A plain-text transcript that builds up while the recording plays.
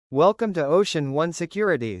Welcome to Ocean One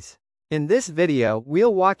Securities. In this video,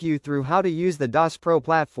 we'll walk you through how to use the DOS Pro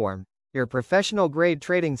platform, your professional-grade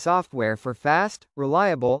trading software for fast,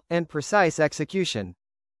 reliable, and precise execution.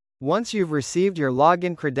 Once you've received your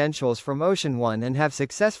login credentials from Ocean One and have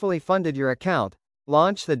successfully funded your account,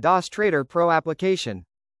 launch the DOS Trader Pro application.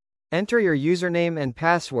 Enter your username and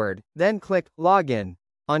password, then click Login.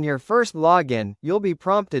 On your first login, you'll be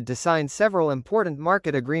prompted to sign several important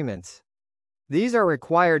market agreements. These are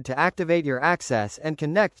required to activate your access and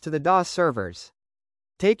connect to the DOS servers.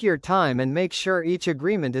 Take your time and make sure each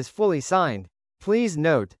agreement is fully signed. Please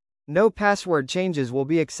note, no password changes will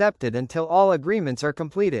be accepted until all agreements are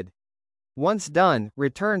completed. Once done,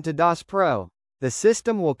 return to DOS Pro. The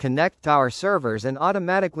system will connect to our servers and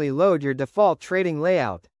automatically load your default trading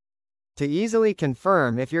layout. To easily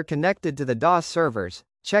confirm if you're connected to the DOS servers,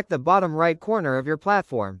 check the bottom right corner of your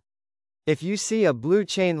platform. If you see a blue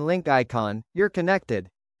chain link icon, you're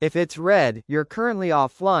connected. If it's red, you're currently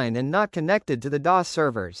offline and not connected to the DOS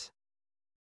servers.